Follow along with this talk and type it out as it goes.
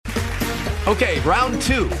Okay, round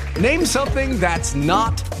 2. Name something that's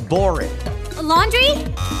not boring. A laundry?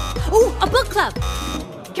 Ooh, a book club.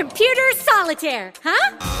 Computer solitaire,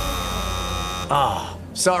 huh? Ah,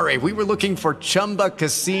 sorry, we were looking for Chumba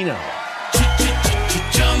Casino.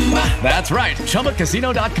 That's right,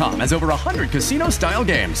 ChumbaCasino.com has over 100 casino-style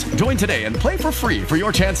games. Join today and play for free for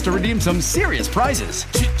your chance to redeem some serious prizes.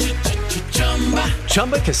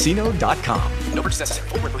 ChumbaCasino.com. No purchase necessary.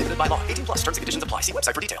 Void where prohibited by law. 18+ terms and conditions apply. See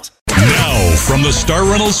website for details. Now, from the Star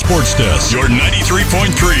Reynolds Sports Desk, your 93.3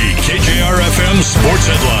 KJR-FM Sports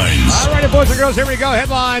Headlines. All right, boys and girls, here we go.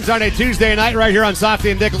 Headlines on a Tuesday night right here on Softy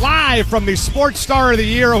and Dick, live from the Sports Star of the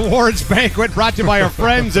Year Awards Banquet, brought to you by our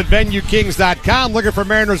friends at VenueKings.com. Looking for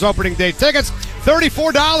Mariners opening day tickets?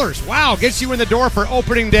 $34. Wow, gets you in the door for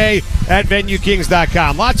opening day at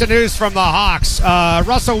VenueKings.com. Lots of news from the Hawks.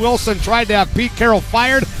 Russell Wilson tried to have Pete Carroll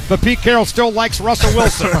fired, but Pete Carroll still likes Russell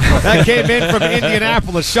Wilson. That came in from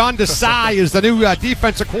Indianapolis. Sean Desai is the new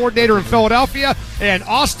defensive coordinator in Philadelphia. And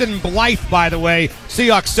Austin Blythe, by the way,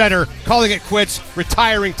 Seahawks center, calling it quits,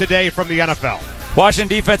 retiring today from the NFL. Washington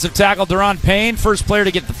defensive tackle Daron Payne, first player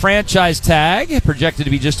to get the franchise tag, projected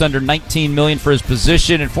to be just under $19 million for his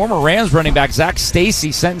position. And former Rams running back Zach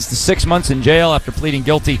Stacy sentenced to 6 months in jail after pleading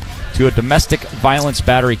guilty to a domestic violence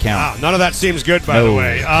battery count. Wow, none of that seems good, by the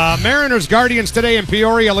way. Mariners Guardians today in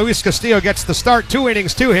Peoria. Luis Castillo gets the start. 2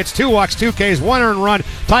 innings, 2 hits, 2 walks, 2 Ks, 1 earned run.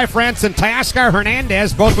 Ty France and Teoscar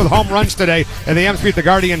Hernandez both with home runs today, and the M's beat the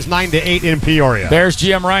Guardians 9-8 in Peoria. Bears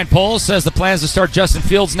GM Ryan Poles says the plans to start Justin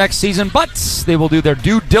Fields next season, but they will do their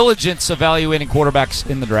due diligence evaluating quarterbacks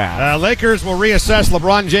in the draft. Lakers will reassess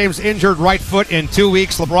LeBron James' injured right foot in 2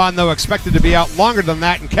 weeks. LeBron, though, expected to be out longer than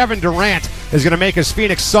that, and Kevin Durant is going to make his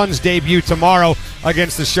Phoenix Suns debut tomorrow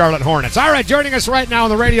against the Charlotte Hornets. All right, joining us right now on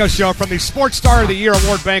the radio show from the Sports Star of the Year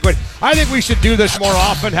Award Banquet. I think we should do this more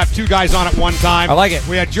often, have 2 guys on at one time. I like it.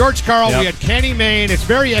 We had George Karl, we had Kenny Mayne. It's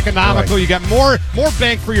very economical. Right. You got more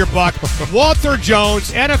bang for your buck. Walter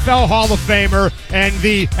Jones, NFL Hall of Famer, and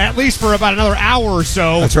at least for about another hour or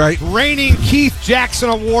so, that's right, reigning Keith Jackson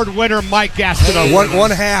Award winner Mike Gastineau.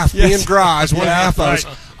 One half, yes. Me and Graz, one half of us.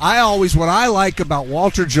 What I like about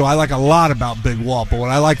Walter Joe, I like a lot about Big Walt, but what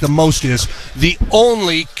I like the most is the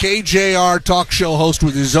only KJR talk show host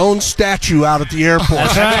with his own statue out at the airport.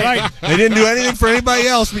 That's right. They didn't do anything for anybody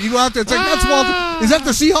else, but you go out there, it's like, that's Walter. Is that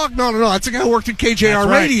the Seahawk? No. That's the guy who worked at KJR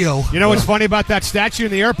Radio. You know what's funny about that statue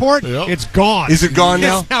in the airport? Yep. It's gone. Is it gone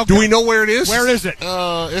now? Do we know where it is? Where is it?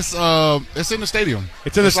 It's in the stadium.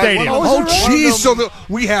 It's in the stadium. Oh, jeez. So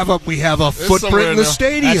we have a footprint in the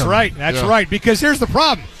stadium. That's right. That's right. Because here's the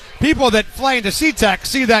problem. People that fly into SeaTac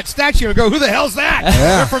see that statue and go, who the hell's that?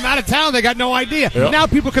 Yeah. They're from out of town. They got no idea. Yep. Now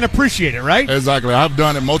people can appreciate it, right? Exactly. I've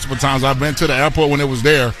done it multiple times. I've been to the airport when it was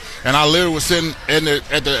there, and I literally was sitting at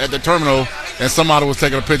the terminal, and somebody was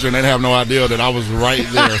taking a picture, and they didn't have no idea that I was right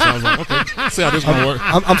there. So I was like, okay, see how this is going to work.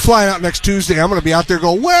 I'm flying out next Tuesday. I'm going to be out there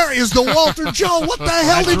going, where is the Walter Joe? What the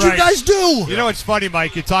hell did you guys do? You know, it's funny,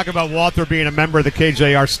 Mike. You talk about Walter being a member of the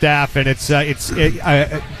KJR staff, and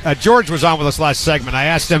George was on with us last segment. I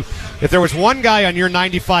asked him, if there was one guy on your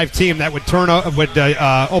 95 team that would open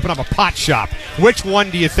up a pot shop, which one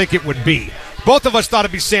do you think it would be? Both of us thought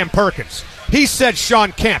it'd be Sam Perkins. He said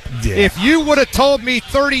Sean Kemp. Yeah. If you would have told me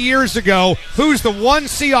 30 years ago who's the one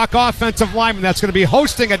Seahawks offensive lineman that's going to be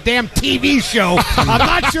hosting a damn TV show, I'm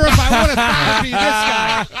not sure if I would have thought it'd be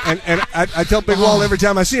this guy. And I tell Big Wall every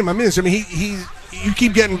time I see him, you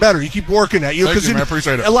keep getting better. You keep working at you. Thank you, man. I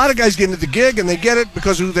appreciate it. A lot of guys get into the gig and they get it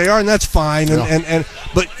because of who they are, and that's fine.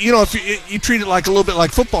 But you know, if you treat it like a little bit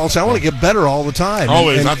like football, and say I want to get better all the time.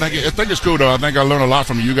 Always. I think it's cool though. I think I learned a lot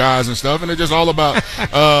from you guys and stuff, and it's just all about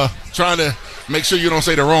trying to make sure you don't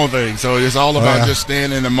say the wrong thing. So it's all about just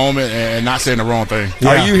staying in the moment and not saying the wrong thing. Yeah.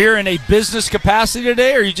 Are you here in a business capacity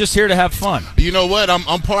today, or are you just here to have fun? You know what? I'm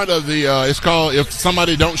part of the it's called If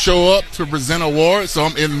Somebody Don't Show Up to Present Awards, so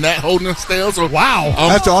I'm in that holding stale. So wow,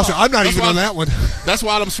 that's awesome. I'm not even on that one. That's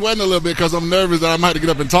why I'm sweating a little bit, because I'm nervous that I might have to get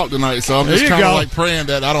up and talk tonight. So I'm just kind of like praying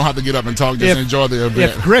that I don't have to get up and talk, just enjoy the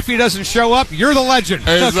event. If Griffey doesn't show up, you're the legend.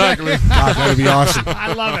 Exactly. God, that would be awesome.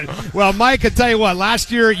 I love it. Well, Mike, I tell you what,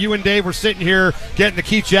 last year you and Dave were sitting here getting the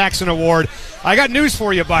Keith Jackson Award. I got news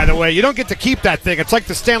for you, by the way. You don't get to keep that thing. It's like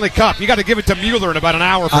the Stanley Cup. You got to give it to Mueller in about an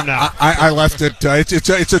hour from now. I left it. It's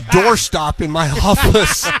a doorstop in my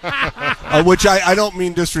office, which I don't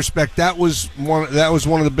mean disrespect. That was one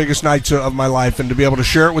of the biggest nights of my life, and to be able to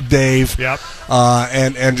share it with Dave. Yep.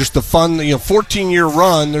 And just the fun. 14-year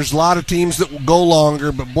run. There's a lot of teams that will go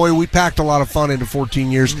longer, but boy, we packed a lot of fun into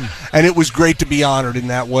 14 years. and it was great to be honored in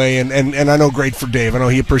that way. And I know great for Dave. I know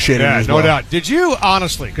he appreciated it as well. No doubt. Did you,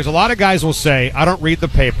 honestly, because a lot of guys will say, I don't read the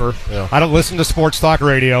paper, I don't listen to sports talk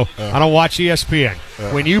radio, I don't watch ESPN.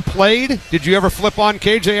 When you played, did you ever flip on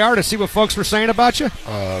KJR to see what folks were saying about you?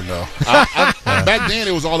 No. Back then,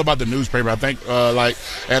 it was all about the newspaper. I think, like,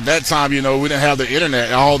 at that time, we didn't have the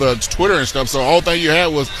internet, all the Twitter and stuff, so all thing you had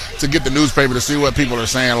was to get the newspaper to see what people are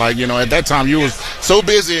saying. Like, at that time, you was so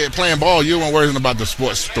busy at playing ball, you weren't worrying about the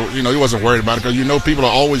sports. You wasn't worried about it because, people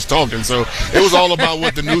are always talking. So it was all about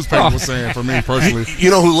what the newspaper was saying for me personally. You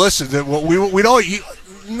know who listened? We'd all...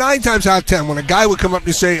 9 times out of 10, when a guy would come up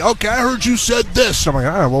and say, okay, I heard you said this. I'm like,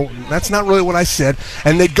 well, that's not really what I said.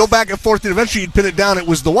 And they'd go back and forth, and eventually you'd pin it down. It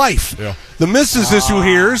was the wife. Yeah. The missus is who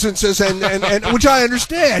hears and says, and which I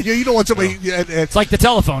understand. You don't want somebody. It's like the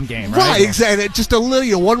telephone game, right? Right, exactly. Just a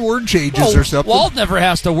little, one word changes or something. Walt never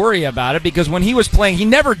has to worry about it because when he was playing, he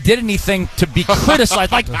never did anything to be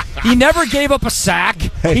criticized. Like, he never gave up a sack.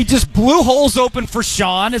 He just blew holes open for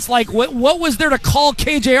Sean. It's like, what was there to call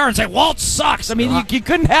KJR and say, Walt sucks? I mean, you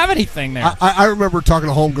couldn't have anything there. I remember talking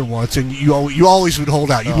to Holmgren once, and you always would hold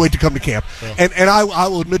out. You'd wait to come to camp. And I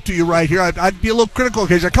will admit to you right here, I'd be a little critical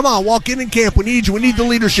occasionally. Come on, walk in camp. We need you. We need the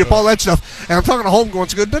leadership, all that stuff. And I'm talking to Holmgren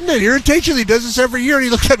once. I go, doesn't it irritate you that he does this every year? And he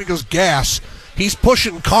looks at me and goes, gas. He's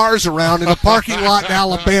pushing cars around in a parking lot in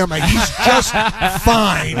Alabama. He's just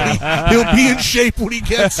fine. He'll be in shape when he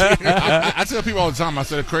gets here. I tell people all the time, I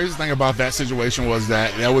said the craziest thing about that situation was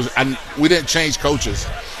that we didn't change coaches.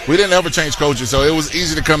 We didn't ever change coaches, so it was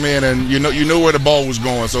easy to come in and you knew where the ball was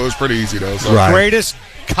going, so it was pretty easy, though. So. Right. Greatest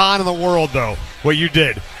con in the world, though, what you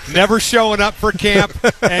did. Never showing up for camp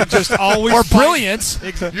and just always or brilliance.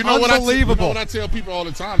 Unbelievable. What I tell people all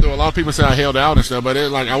the time, though, a lot of people say I held out and stuff, but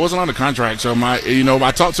I wasn't under contract, so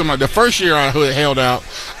I talked to them. The first year I held out,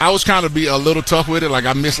 I was kind of be a little tough with it. Like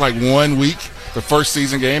I missed 1 week, the first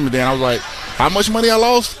season game, and then I was like, how much money I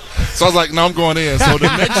lost? So I was like, no, I'm going in. So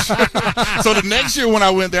the next year when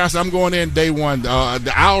I went there, I said, I'm going in day one.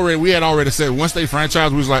 We had already said once they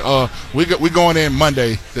franchise, we was like, we going in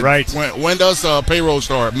Monday. Right. When does payroll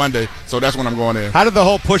start? Monday. So that's when I'm going in. How did the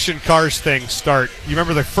whole pushing cars thing start? You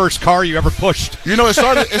remember the first car you ever pushed? It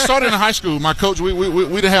started in high school. My coach, we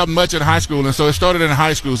didn't have much in high school, and so it started in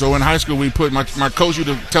high school. So in high school, we put my coach used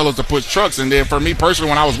to tell us to push trucks, and then for me personally,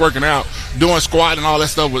 when I was working out, doing squat and all that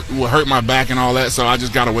stuff would hurt my back and all that, so I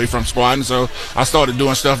just got away from squatting. So I started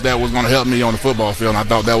doing stuff that was going to help me on the football field, and I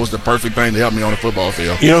thought that was the perfect thing to help me on the football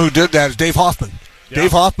field. You know who did that is Dave Hoffman. Yeah.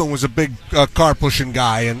 Dave Hoffman was a big car pushing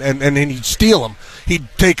guy, and he'd steal them. He'd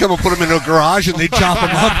take them and put them in a garage, and they'd chop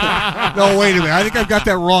them up. No, wait a minute. I think I've got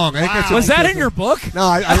that wrong. Was that in your book? No,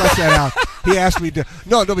 I left that out. He asked me to.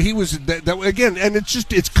 No, but he was again, and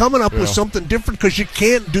it's coming up with something different because you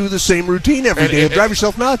can't do the same routine every day. It'll drive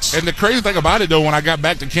yourself nuts. And the crazy thing about it, though, when I got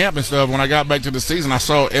back to camp and stuff, when I got back to the season, I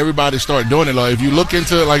saw everybody start doing it. Like if you look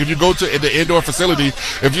into, if you go to the indoor facility,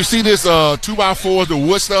 if you see this 2x4s, the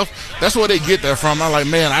wood stuff, that's where they get that from. I'm like,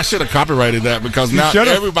 man, I should have copyrighted that because now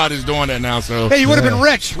everybody's doing that now. So hey, you would have been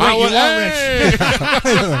rich. Wait, you are rich.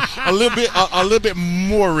 a little bit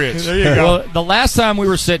more rich. There you go. Well, the last time we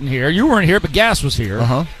were sitting here, you weren't here, but Gas was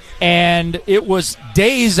here. And it was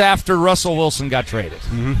days after Russell Wilson got traded.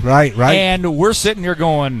 Mm-hmm. Right. And we're sitting here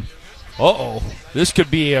going, this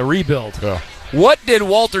could be a rebuild. Yeah. What did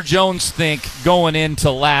Walter Jones think going into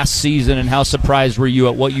last season, and how surprised were you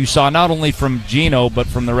at what you saw, not only from Geno, but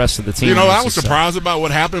from the rest of the team? I was surprised about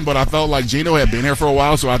what happened, but I felt like Geno had been here for a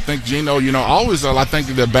while, so I think Geno, always I think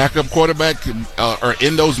the backup quarterback are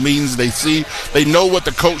in those meetings. They know what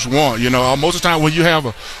the coach wants. Most of the time when you have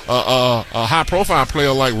a high-profile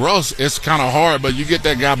player like Russ, it's kind of hard, but you get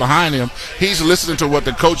that guy behind him, he's listening to what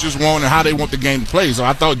the coaches want and how they want the game to play. So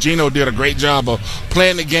I thought Geno did a great job of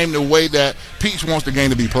playing the game the way that Peach wants the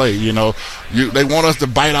game to be played. They want us to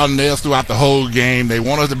bite our nails throughout the whole game. They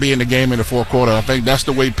want us to be in the game in the fourth quarter. I think that's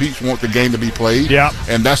the way Peach wants the game to be played. Yeah.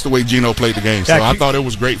 And that's the way Geno played the game. So I thought it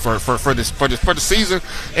was great for the season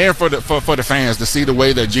and for the fans to see the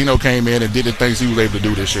way that Geno came in and did the things he was able to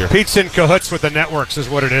do this year. Pete's in cahoots with the networks is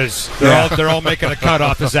what it is. They're all making a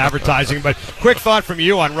cutoff as advertising. But quick thought from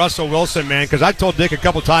you on Russell Wilson, man, because I told Dick a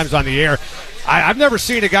couple times on the air, I've never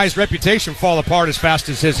seen a guy's reputation fall apart as fast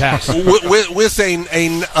as his has. with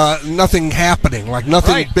nothing happening, like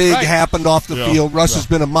nothing big happened off the field. Russ has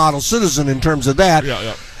been a model citizen in terms of that.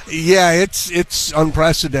 Yeah, it's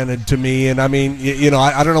unprecedented to me, and I mean,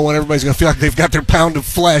 I don't know when everybody's going to feel like they've got their pound of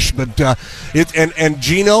flesh, but and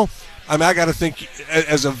Geno, I got to think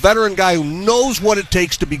as a veteran guy who knows what it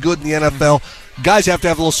takes to be good in the NFL. guys have to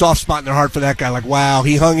have a little soft spot in their heart for that guy. Like, wow,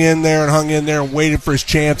 he hung in there and waited for his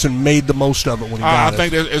chance and made the most of it when he got it. I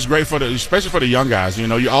think that it's great especially for the young guys. You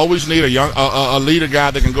know, you always need a leader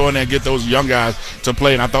guy that can go in there and get those young guys to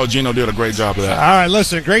play, and I thought Gino did a great job of that. All right,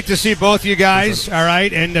 listen, great to see both you guys. All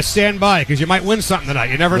right, and stand by because you might win something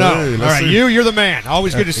tonight. You never know. Hey, all right, you're the man.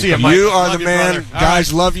 Always good to see you, Mike. You are love the man. Brother.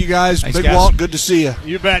 Guys, love you guys. Thanks, Big guys. Walt, good to see you.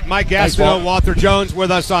 You bet. Mike Gastineau, Walter Jones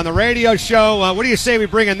with us on the radio show. What do you say we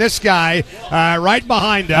bring in this guy right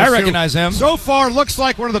behind us? I recognize him. So far, looks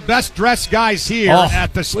like one of the best dressed guys here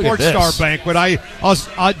at the Sports Star Banquet.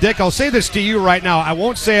 Dick, I'll say this to you right now. I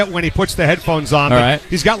won't say it when he puts the headphones on, but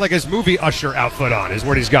he's got like his movie usher outfit on, is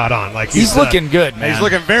what he's got on. Like he's looking good, man. He's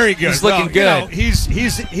looking very good. He's looking good. He's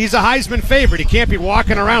a Heisman favorite. He can't be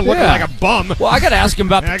walking around looking like a bum. Well, I got to ask him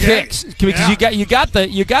about the kicks because you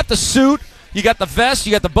got the suit. You got the vest,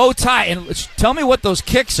 you got the bow tie, and tell me what those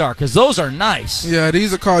kicks are, because those are nice. Yeah,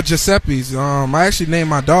 these are called Giuseppe's. I actually named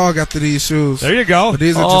my dog after these shoes. There you go. But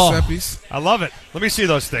these are Giuseppe's. I love it. Let me see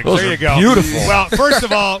those things. Those there are you go. Beautiful. Well, first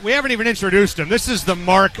of all, we haven't even introduced him. This is the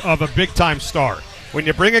mark of a big-time star. When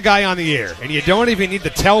you bring a guy on the air and you don't even need to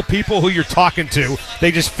tell people who you're talking to, they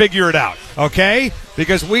just figure it out, okay?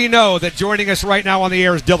 Because we know that joining us right now on the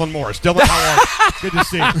air is Dylan Morris. Dylan, how are you? Good to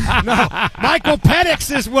see you. No, Michael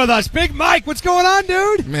Penix is with us. Big Mike, what's going on,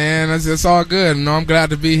 dude? Man, it's all good. I'm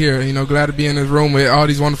glad to be here. Glad to be in this room with all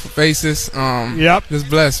these wonderful faces. Just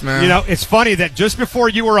blessed, man. It's funny that just before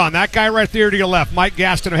you were on, that guy right there to your left, Mike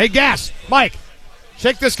Gastineau. Hey, Mike.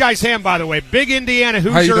 Shake this guy's hand, by the way. Big Indiana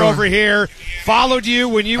Hoosier over here. Followed you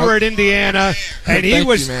when you were at Indiana, and he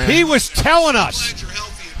was telling us.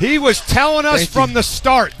 He was telling us from the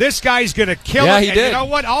start, this guy's going to kill it. Yeah, he and did. You know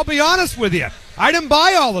what? I'll be honest with you. I didn't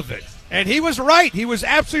buy all of it. And he was right. He was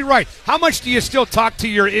absolutely right. How much do you still talk to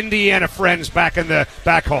your Indiana friends back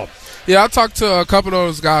home? Yeah, I talked to a couple of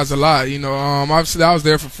those guys a lot. Obviously I was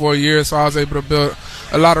there for 4 years, so I was able to build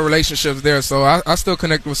a lot of relationships there. So I still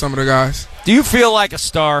connect with some of the guys. Do you feel like a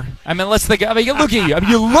star? I mean, look at you. I mean,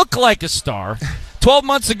 you look like a star. 12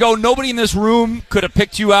 months ago, nobody in this room could have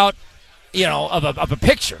picked you out, of a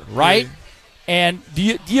picture, right? Yeah. And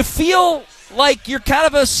do you feel like you're kind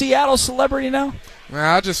of a Seattle celebrity now? Man,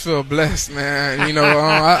 I just feel blessed, man.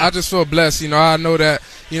 I just feel blessed. I know that,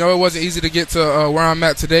 it wasn't easy to get to where I'm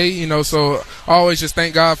at today, so I always just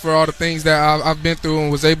thank God for all the things that I've been through and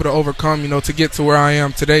was able to overcome, to get to where I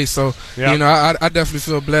am today. So, I definitely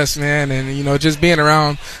feel blessed, man. And, just being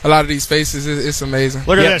around a lot of these faces, it's amazing.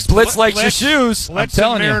 Look at this. Blitz likes your shoes. I'm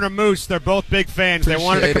telling you. Mariner Moose, they're both big fans. They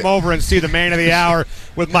wanted to come over and see the man of the hour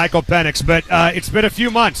with Michael Penix. But it's been a few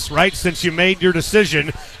months, right, since you made your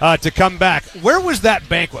decision to come back. Where was that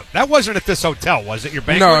banquet? That wasn't at this hotel, was it, your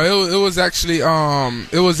banquet? No, it was actually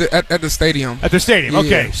it was at the stadium. At the stadium,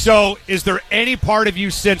 okay. Yeah. So is there any part of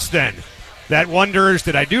you since then that wonders,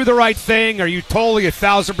 did I do the right thing? Are you totally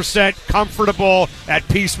 1,000% comfortable, at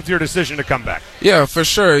peace with your decision to come back? Yeah, for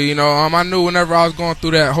sure. I knew whenever I was going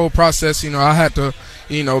through that whole process, I had to,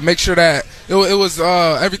 make sure that it was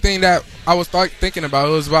everything that I was thinking about.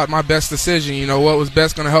 It was about my best decision, what was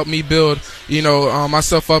best going to help me build,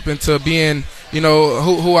 myself up into being,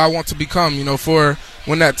 who I want to become, for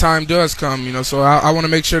when that time does come, so I want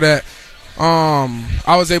to make sure that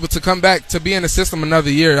I was able to come back to be in the system another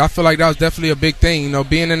year. I feel like that was definitely a big thing,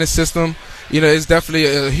 being in the system, it's definitely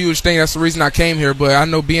a huge thing. That's the reason I came here, but I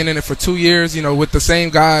know being in it for 2 years, with the same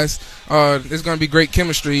guys, there's going to be great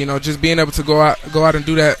chemistry, just being able to go out and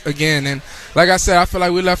do that again. And like I said, I feel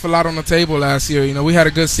like we left a lot on the table last year. We had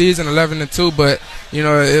a good season, 11-2, but,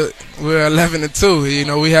 we're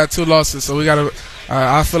 11-2. We had 2 losses, so we got to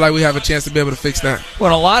I feel like we have a chance to be able to fix that.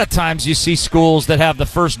 Well, a lot of times you see schools that have the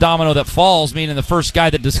first domino that falls, meaning the first guy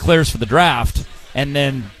that declares for the draft, and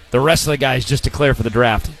then the rest of the guys just declare for the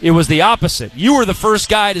draft. It was the opposite. You were the first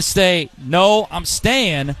guy to say, no, I'm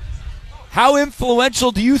staying. How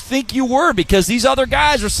influential do you think you were? Because these other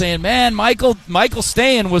guys are saying, man, Michael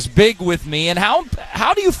staying was big with me. And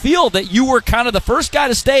how do you feel that you were kind of the first guy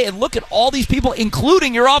to stay, and look at all these people,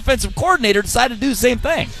 including your offensive coordinator, decided to do the same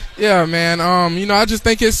thing? Yeah, man. I just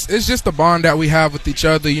think it's just the bond that we have with each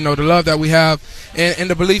other, the love that we have and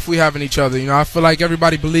the belief we have in each other. I feel like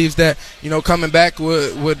everybody believes that, coming back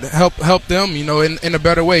would help them, in a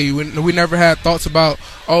better way. We never had thoughts about,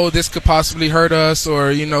 oh, this could possibly hurt us,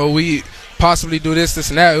 or, we possibly do this,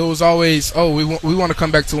 and that. It was always, we want to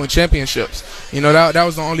come back to win championships. that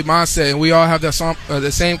was the only mindset, and we all have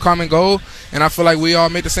the same common goal, and I feel like we all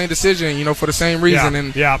made the same decision, for the same reason,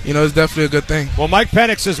 and it's definitely a good thing. Well, Mike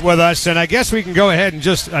Penix is with us, and I guess we can go ahead and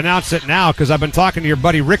just announce it now because I've been talking to your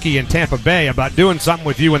buddy Ricky in Tampa Bay about doing something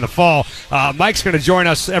with you in the fall. Mike's going to join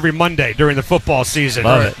us every Monday during the football season.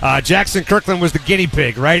 Love it. Jackson Kirkland was the guinea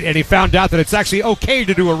pig, right? And he found out that it's actually okay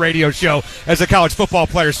to do a radio show as a college football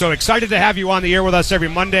player. So excited to have you on the air with us every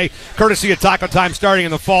Monday, courtesy of Taco Time starting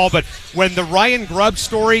in the fall. But when the Ryan Grubb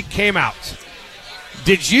story came out,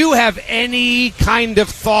 did you have any kind of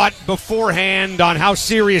thought beforehand on how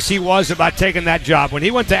serious he was about taking that job? When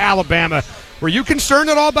he went to Alabama, were you concerned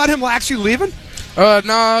at all about him actually leaving?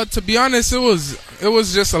 No, to be honest, it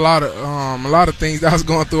was just a lot of things that was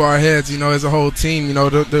going through our heads, as a whole team.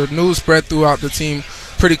 The news spread throughout the team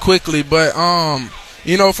pretty quickly, but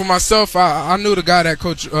for myself, I knew the guy that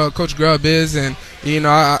Coach Grubb is, and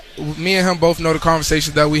me and him both know the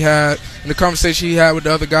conversations that we had and the conversation he had with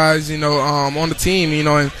the other guys, on the team,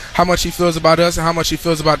 and how much he feels about us and how much he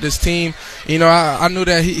feels about this team. I knew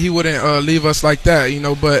that he wouldn't leave us like that,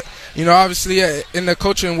 but obviously in the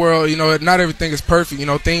coaching world, not everything is perfect.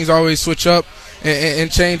 Things always switch up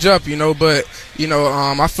and change up, but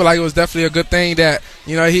I feel like it was definitely a good thing that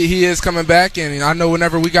he is coming back, and I know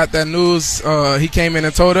whenever we got that news, he came in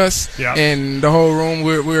and told us, and the whole room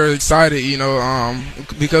we were excited,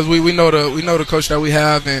 because we know the coach that we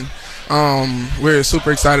have, and we're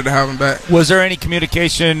super excited to have him back. Was there any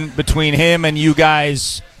communication between him and you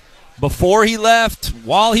guys before he left,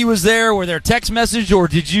 while he was there? Were there text messages, or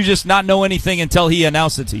did you just not know anything until he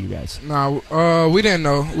announced it to you guys? No, we didn't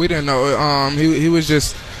know. He was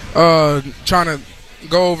just trying to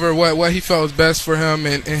go over what he felt was best for him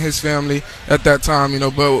and his family at that time,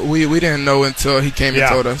 but we didn't know until he came and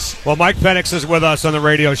told us. Well, Mike Penix is with us on the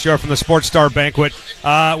radio show from the Sports Star Banquet.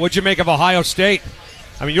 What'd you make of Ohio State?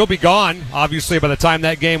 I mean, you'll be gone, obviously, by the time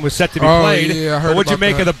that game was set to be played. Yeah, I heard but what'd you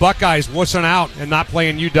make that. of the Buckeyes wussing out and not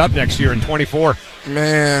playing UW next year in 24?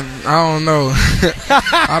 Man, I don't know.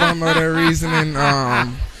 I don't know their reasoning.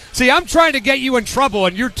 See, I'm trying to get you in trouble,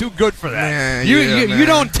 and you're too good for that. Man, you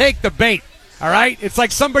don't take the bait, all right? It's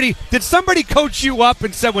like did somebody coach you up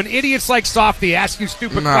and said when idiots like Softy ask you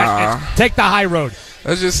stupid questions, take the high road?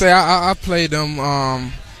 Let's just say I played them,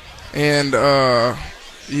 and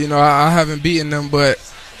I haven't beaten them, but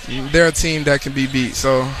they're a team that can be beat.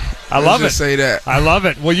 So I love it. Say that. I love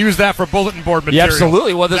it. We'll use that for bulletin board material. Yeah,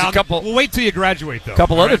 absolutely. Well, there's now, a couple. We'll wait till you graduate, though. A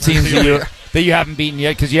couple other right? teams that you haven't beaten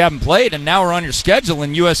yet because you haven't played, and now we're on your schedule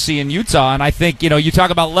in USC and Utah. And I think you talk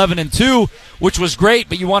about 11-2, which was great,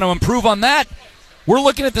 but you want to improve on that. We're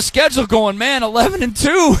looking at the schedule, going, man,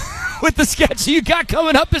 11-2 with the schedule you got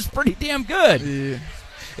coming up is pretty damn good. Yeah.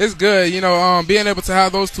 It's good, being able to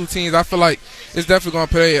have those two teams. I feel like it's definitely going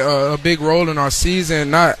to play a big role in our season.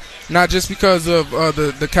 Not just because of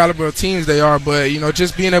the caliber of teams they are, but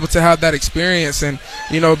just being able to have that experience and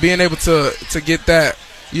being able to get that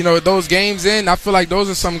those games in. I feel like those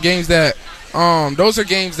are some games that those are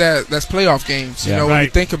games that's playoff games. When you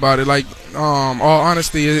think about it, like all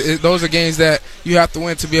honesty, those are games that you have to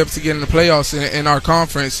win to be able to get in the playoffs in our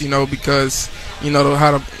conference. Because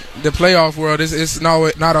how the playoff world is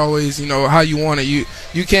not always how you want it.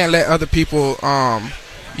 You can't let other people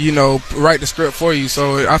write the script for you.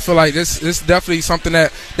 So I feel like this is definitely something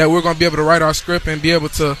that we're going to be able to write our script and be able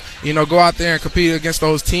to go out there and compete against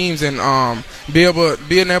those teams, and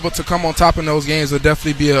being able to come on top in those games will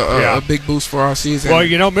definitely be a big boost for our season.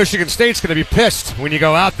 Well, Michigan State's going to be pissed when you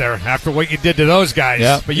go out there after what you did to those guys.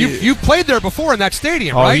 Yeah. But you played there before in that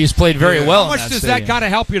stadium, right? Oh, he's played very well. How much does that kind of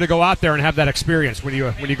help you to go out there and have that experience when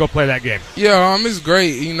you go play that game? Yeah, it's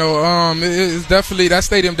great. It's definitely, that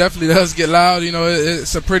stadium definitely does get loud.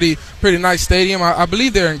 It's a pretty nice stadium. I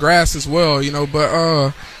believe they're in grass as well.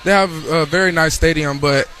 But they have a very nice stadium.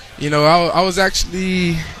 But I was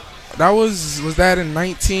actually was that in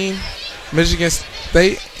 19 Michigan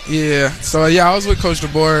State? Yeah. So I was with Coach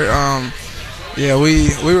DeBoer.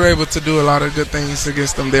 We were able to do a lot of good things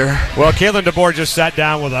against them there. Well, Kalen DeBoer just sat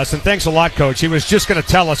down with us, and thanks a lot, Coach. He was just going to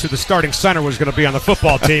tell us who the starting center was going to be on the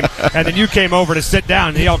football team, and then you came over to sit down,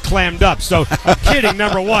 and he all clammed up. So, I'm kidding,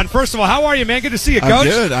 number one. First of all, how are you, man? Good to see you, Coach.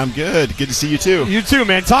 I'm good. Good to see you, too. You too,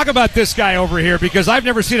 man. Talk about this guy over here, because I've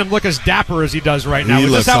never seen him look as dapper as he does right now.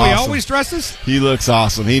 Is this how he always dresses? He looks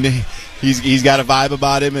awesome. He's got a vibe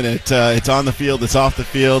about him, and it's on the field, it's off the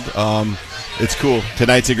field. It's cool.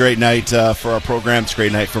 Tonight's a great night for our program. It's a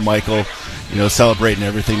great night for Michael, celebrating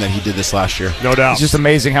everything that he did this last year. No doubt. It's just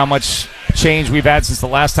amazing how much change we've had since the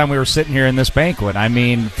last time we were sitting here in this banquet. I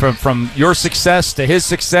mean, from your success to his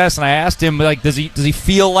success, and I asked him, does he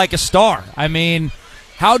feel like a star? I mean,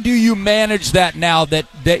 How do you manage that now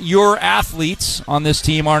that your athletes on this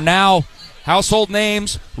team are now household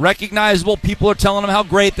names, recognizable, people are telling them how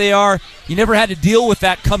great they are? You never had to deal with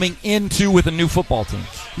that coming into with a new football team.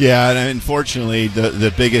 Yeah, and unfortunately,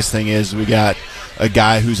 the biggest thing is we got a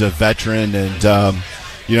guy who's a veteran, and I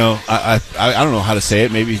don't know how to say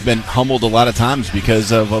it. Maybe he's been humbled a lot of times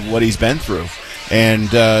because of what he's been through, and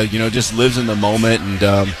just lives in the moment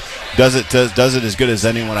and does it as good as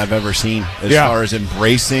anyone I've ever seen as far as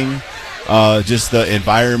embracing just the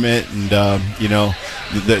environment and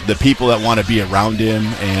the people that want to be around him,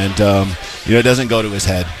 and it doesn't go to his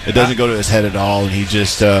head. It doesn't go to his head at all, and he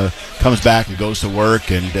just comes back and goes to work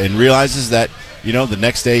and realizes that the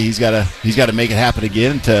next day he's got to make it happen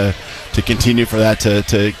again to continue for that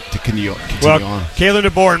to continue on. Kalen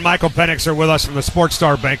DeBoer and Michael Penix are with us from the Sports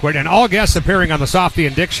Star Banquet, and all guests appearing on the Softy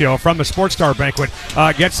and Dick Show from the Sports Star Banquet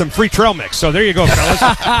get some free trail mix. So there you go, fellas.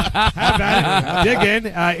 Have at it. Dig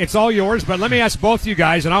in. It's all yours. But let me ask both you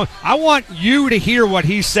guys, and I want you to hear what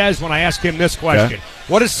he says when I ask him this question. Okay.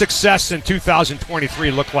 What does success in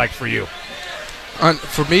 2023 look like for you?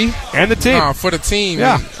 For me? And the team. For the team,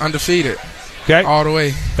 undefeated. Okay. All the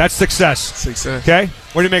way. That's success. Success. Okay.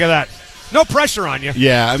 What do you make of that? No pressure on you.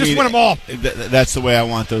 Yeah, I mean, just win them all. That's the way I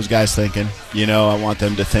want those guys thinking. I want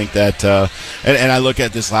them to think that. And I look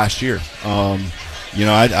at this last year.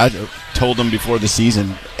 I told them before the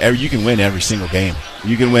season, you can win every single game.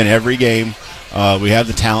 You can win every game. We have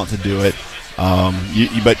the talent to do it.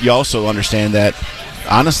 But you also understand that,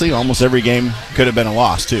 honestly, almost every game could have been a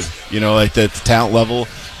loss too. Like the talent level.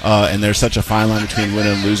 And there's such a fine line between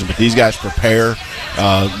winning and losing. But these guys prepare,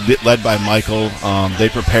 led by Michael. They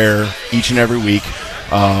prepare each and every week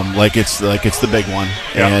like it's the big one.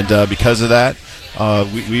 Yep. And because of that,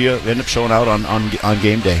 we end up showing out on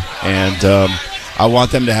game day. And I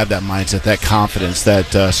want them to have that mindset, that confidence,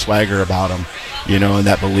 that swagger about them, and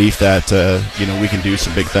that belief that we can do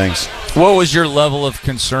some big things. What was your level of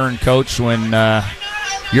concern, Coach, when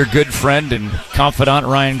your good friend and confidant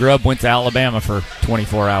Ryan Grubb went to Alabama for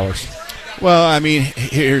 24 hours? Well, I mean,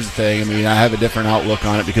 here's the thing. I mean, I have a different outlook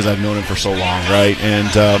on it because I've known him for so long, right? And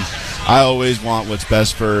I always want what's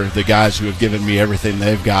best for the guys who have given me everything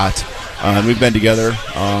they've got. And we've been together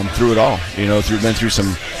through it all. We've been through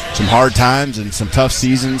some hard times and some tough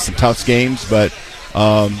seasons, some tough games. But,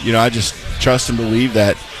 I just trust and believe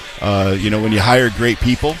that, when you hire great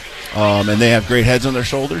people and they have great heads on their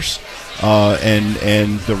shoulders,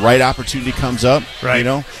 and the right opportunity comes up, right.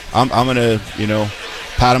 I'm going to,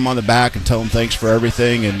 pat him on the back and tell him thanks for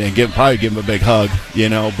everything and probably give him a big hug,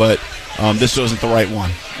 but this wasn't the right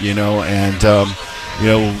one, and,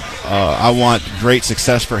 I want great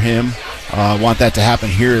success for him. I want that to happen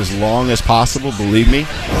here as long as possible, believe me.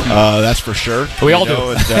 That's for sure. We all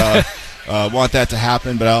do. And, want that to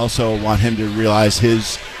happen, but I also want him to realize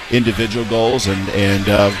his individual goals and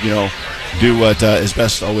do what is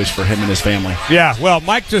best always for him and his family. Yeah, well,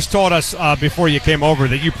 Mike just told us before you came over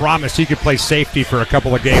that you promised he could play safety for a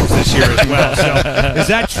couple of games this year as well. So is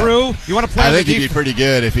that true? You want to play? I think he'd be pretty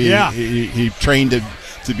good if he trained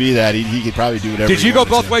to be that. He could probably do whatever. Did you go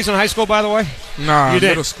both ways in high school, by the way? No, you did.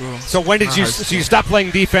 Middle school. So when did you? So you stopped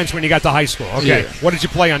playing defense when you got to high school? Okay. Yeah. What did you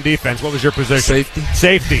play on defense? What was your position?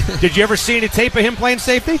 Safety. Did you ever see any tape of him playing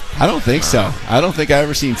safety? I don't think so. I don't think I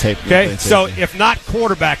ever seen tape. Okay. So if not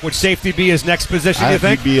quarterback, would safety be his next position? You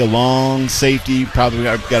think? He'd be a long safety. Probably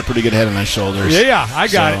got a pretty good head on his shoulders. Yeah, I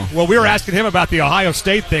got it. Well, we were asking him about the Ohio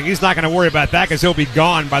State thing. He's not going to worry about that because he'll be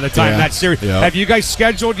gone by the time that series. Yeah. Have you guys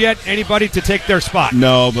scheduled yet anybody to take their spot?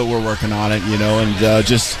 No, but we're working on it. And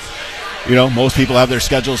just. Most people have their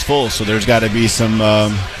schedules full, so there's got to be some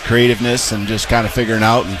creativeness and just kind of figure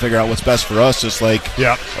out what's best for us, just like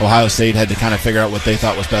Ohio State had to kind of figure out what they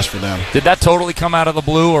thought was best for them. Did that totally come out of the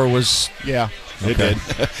blue, or was... Yeah, it did.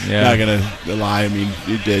 Yeah. Not going to lie. I mean,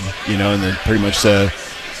 it did, and then pretty much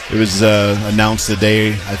it was announced a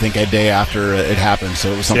day after it happened,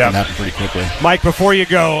 so it was something that happened pretty quickly. Mike, before you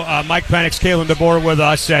go, Mike Penix, Kalen DeBoer with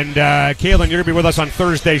us, and Kalen, you're going to be with us on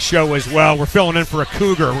Thursday's show as well. We're filling in for a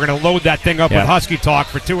Cougar. We're going to load that thing up with Husky Talk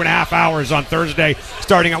for 2.5 hours on Thursday,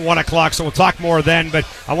 starting at 1 o'clock, so we'll talk more then. But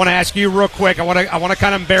I want to ask you real quick, I want to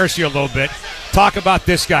kind of embarrass you a little bit. Talk about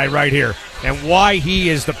this guy right here and why he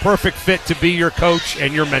is the perfect fit to be your coach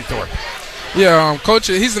and your mentor. Yeah, Coach,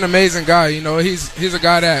 he's an amazing guy. He's a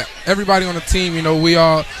guy that everybody on the team, we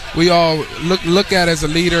all look at as a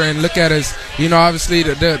leader and look at as, obviously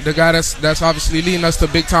the guy that's obviously leading us to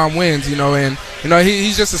big time wins. And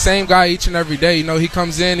he's just the same guy each and every day. He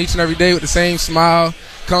comes in each and every day with the same smile.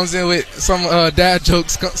 comes in with some dad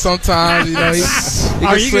jokes sometimes. You know, he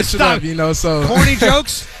can switch it up. You know, so corny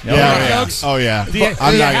jokes. Jokes? Oh yeah.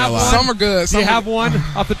 I'm not gonna lie. Some are good. Do you have one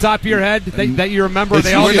off the top of your head that you remember? It's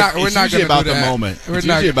We're not gonna about do the that. moment. It's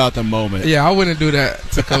usually about the moment. Yeah, I wouldn't do that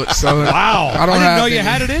to Coach. So wow, I didn't know you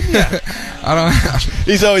had it in you. I don't.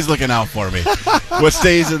 He's always looking out for me. What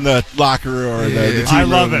stays in the locker room or the team I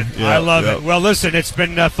love room. it. I love it. Well, listen, it's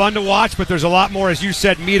been fun to watch, but there's a lot more, as you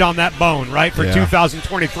said, meat on that bone, right, for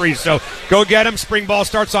 2023. So go get them. Spring ball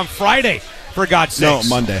starts on Friday. For God's sakes.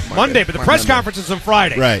 No, Monday. But the press conference is on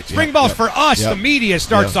Friday. Right. Spring ball's for us. The media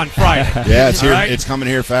starts on Friday. Yeah, it's here. Right? It's coming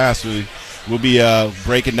here fast. We'll be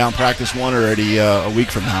breaking down practice one already a week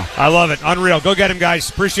from now. I love it. Unreal. Go get him, guys.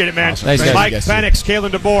 Appreciate it, man. Awesome. Thanks, guys. Mike Penix, Kalen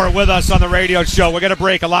DeBoer with us on the radio show. We're going to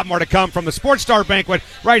break. A lot more to come from the Sports Star Banquet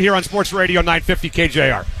right here on Sports Radio 950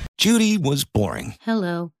 KJR. Judy was boring.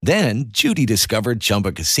 Hello. Then Judy discovered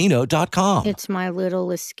ChumbaCasino.com. It's my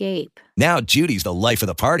little escape. Now Judy's the life of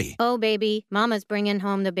the party. Oh, baby, mama's bringing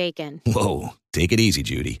home the bacon. Whoa, take it easy,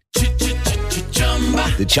 Judy.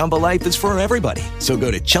 The Chumba life is for everybody. So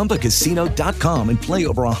go to ChumbaCasino.com and play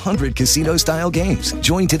over 100 casino-style games.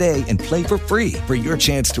 Join today and play for free for your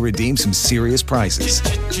chance to redeem some serious prizes.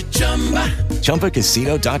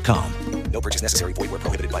 ChumbaCasino.com. No purchase necessary. Void where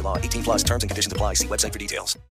prohibited by law. 18+ terms and conditions apply. See website for details.